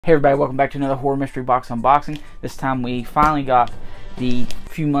Hey everybody, welcome back to another horror mystery box unboxing. This time we finally got the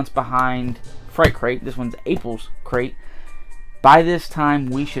few months behind Fright crate. This one's April's crate. By this time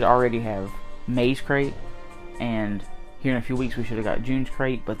we should already have May's crate, and here in a few weeks we should have got June's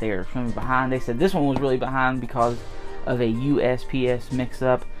crate, but they are swimming behind. They said this one was really behind because of a USPS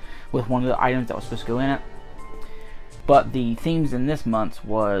mix-up with one of the items that was supposed to go in it. But the themes in this month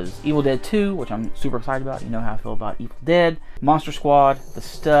was Evil Dead 2, which I'm super excited about. You know how I feel about Evil Dead. Monster Squad, The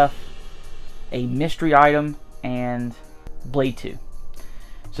Stuff, a mystery item, and Blade 2.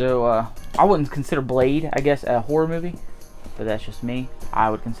 So, I wouldn't consider Blade, I guess, a horror movie. But that's just me.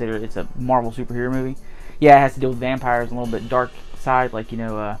 I would consider it's a Marvel superhero movie. Yeah, it has to deal with vampires, a little bit dark side, like, you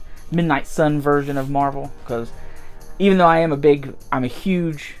know, Midnight Sun version of Marvel. Because even though I'm a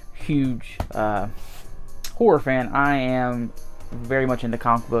huge horror fan, I am very much into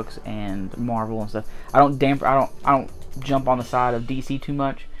comic books and Marvel and stuff. I don't jump on the side of DC too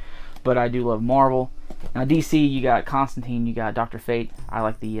much, but I do love Marvel. Now DC, you got Constantine, you got Dr. Fate. I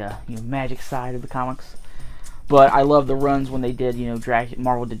like the magic side of the comics, but I love the runs when they did,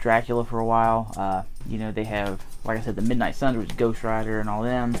 Marvel did Dracula for a while. They have, like I said, the Midnight Suns, which is Ghost Rider and all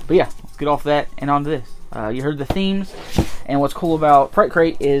them. But yeah, let's get off that and on to this. You heard the themes, and what's cool about Fright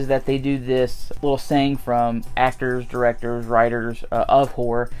Crate is that they do this little saying from actors, directors, writers of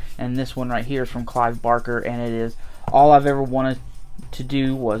horror, and this one right here is from Clive Barker, and it is, "All I've ever wanted to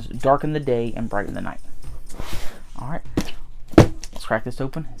do was darken the day and brighten the night." Alright, let's crack this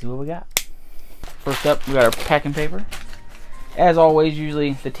open and see what we got. First up, we got our packing paper. As always,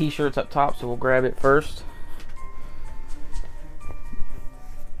 usually the t-shirt's up top, so we'll grab it first.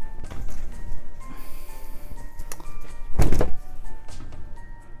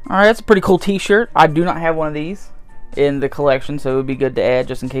 Alright, that's a pretty cool t-shirt. I do not have one of these in the collection, so it would be good to add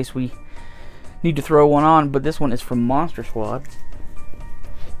just in case we need to throw one on. But this one is from Monster Squad.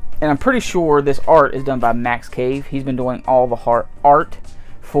 And I'm pretty sure this art is done by Max Cave. He's been doing all the art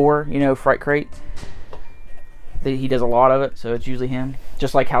for, Fright Crate. He does a lot of it, so it's usually him.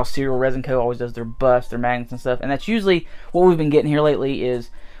 Just like how Serial Resin Co. always does their bust, their magnets and stuff. And that's usually what we've been getting here lately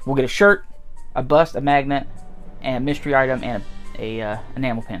is we'll get a shirt, a bust, a magnet, and a mystery item, and a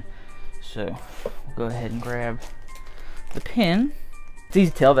enamel pin. So we'll go ahead and grab the pin. It's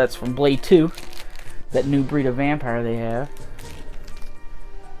easy to tell that's from Blade 2, that new breed of vampire they have.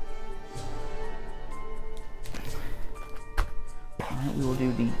 Alright, we will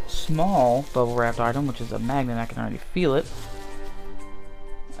do the small bubble wrapped item, which is a magnet. I can already feel it.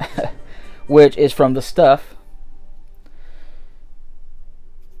 Which is from The Stuff.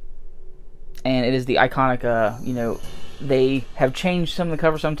 And it is the iconic, they have changed some of the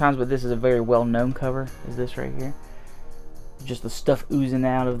cover sometimes, but this is a very well-known cover, is this right here. Just the stuff oozing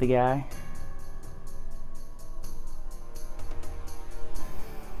out of the guy.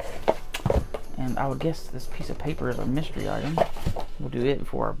 And I would guess this piece of paper is a mystery item. We'll do it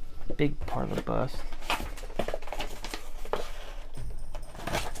before our big part of the bust.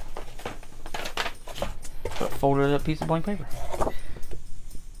 So folded up piece of blank paper.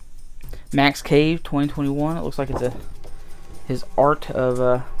 Max Cave 2021. It looks like it's his art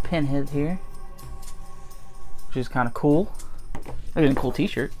of Pinhead here, which is kind of cool. That is a cool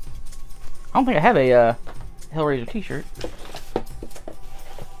t-shirt. I don't think I have a Hellraiser t-shirt.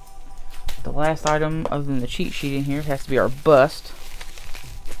 The last item other than the cheat sheet in here has to be our bust,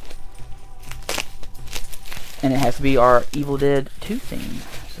 and it has to be our Evil Dead 2 theme.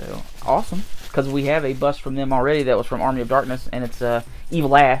 So awesome, because we have a bust from them already that was from Army of Darkness, and it's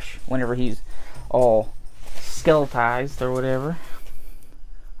Evil Ash whenever he's all skeletized or whatever.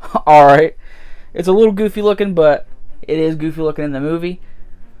 Alright, it's a little goofy looking, but it is goofy looking in the movie.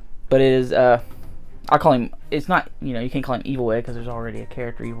 But it is, I call him, it's not, you can't call him Evil Ed because there's already a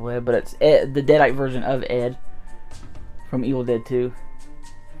character Evil Ed, but it's Ed, the Deadite version of Ed from Evil Dead 2,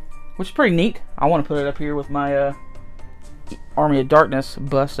 which is pretty neat. I want to put it up here with my Army of Darkness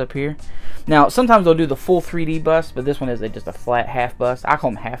bust up here. Now, sometimes they'll do the full 3D bust, but this one is just a flat half bust. I call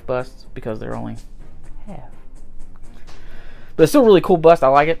them half busts because they're only half. But it's still a really cool bust. I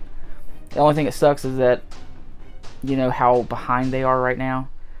like it. The only thing that sucks is that, how behind they are right now.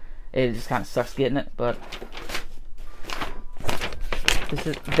 It just kind of sucks getting it, but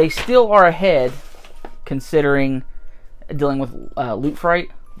they still are ahead considering dealing with Loot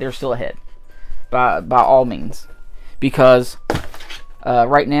Fright. They're still ahead by all means, because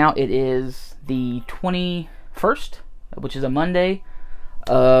right now it is the 21st, which is a Monday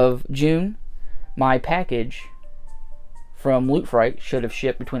of June. My package from Loot Fright should have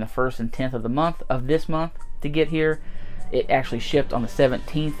shipped between the 1st and 10th of the month of this month to get here. It actually shipped on the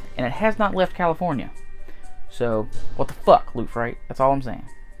 17th, and it has not left California. So, what the fuck, Loot Fright? That's all I'm saying.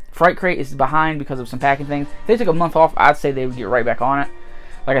 Fright Crate is behind because of some packing things. If they took a month off, I'd say they would get right back on it.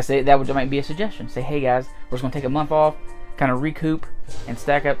 Like I say, that might be a suggestion. Say, hey guys, we're just going to take a month off, kind of recoup and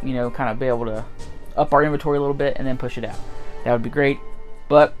stack up, you know, kind of be able to up our inventory a little bit and then push it out. That would be great.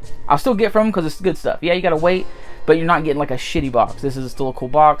 But I'll still get from them because it's good stuff. Yeah, you got to wait, but you're not getting like a shitty box. This is still a cool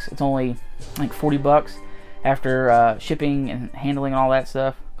box. It's only like 40 bucks after shipping and handling and all that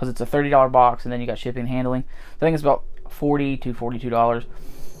stuff, because it's a $30 box and then you got shipping and handling. I think it's about $40 to $42.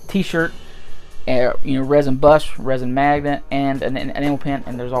 T-shirt, you know, resin bus, resin magnet, and an enamel pin,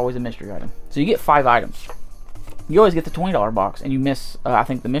 and there's always a mystery item. So you get 5 items. You always get the $20 box, and you miss, I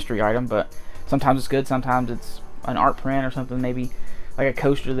think, the mystery item, but sometimes it's good, sometimes it's an art print or something, maybe like a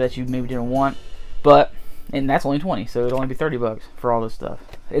coaster that you maybe didn't want, and that's only 20, so it'll only be 30 bucks for all this stuff.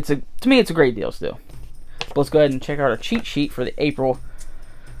 To me, it's a great deal still. But let's go ahead and check out our cheat sheet for the April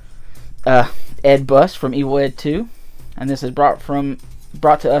Ed bust from Evil Ed 2, and this is brought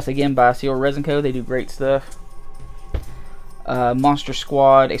to us again by Seal Resin Co. They do great stuff. Monster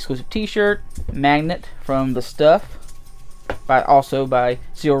Squad exclusive T-shirt, magnet from The Stuff, also by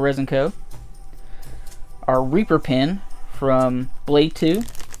Seal Resin Co. Our Reaper pin from Blade 2,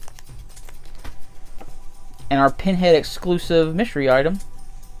 and our Pinhead exclusive mystery item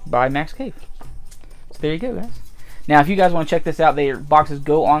by Max Cave. So there you go, guys. Now, if you guys want to check this out, their boxes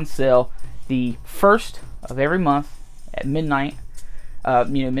go on sale the 1st of every month at midnight.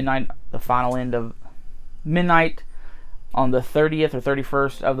 You know, midnight, the final end of midnight on the 30th or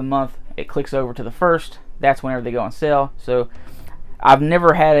 31st of the month. It clicks over to the 1st. That's whenever they go on sale. So I've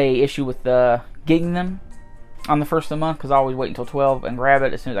never had a issue with getting them on the 1st of the month, because I always wait until 12 and grab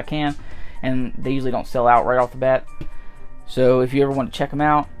it as soon as I can, and they usually don't sell out right off the bat. So if you ever want to check them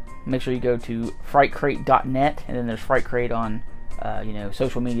out, make sure you go to frightcrate.net, and then there's Fright Crate on you know,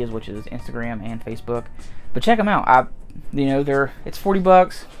 social medias, which is Instagram and Facebook. But check them out. You know, it's 40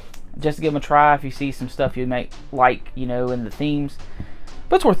 bucks just to give them a try if you see some stuff you might like, you know, in the themes.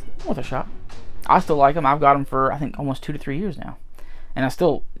 But it's worth a shot. I still like them. I've got them for, I think, almost 2 to 3 years now, and I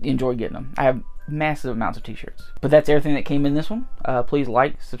still enjoy getting them. I have massive amounts of t-shirts. But that's everything that came in this one. Please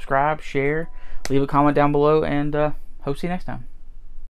like, subscribe, share, leave a comment down below, and hope to see you next time.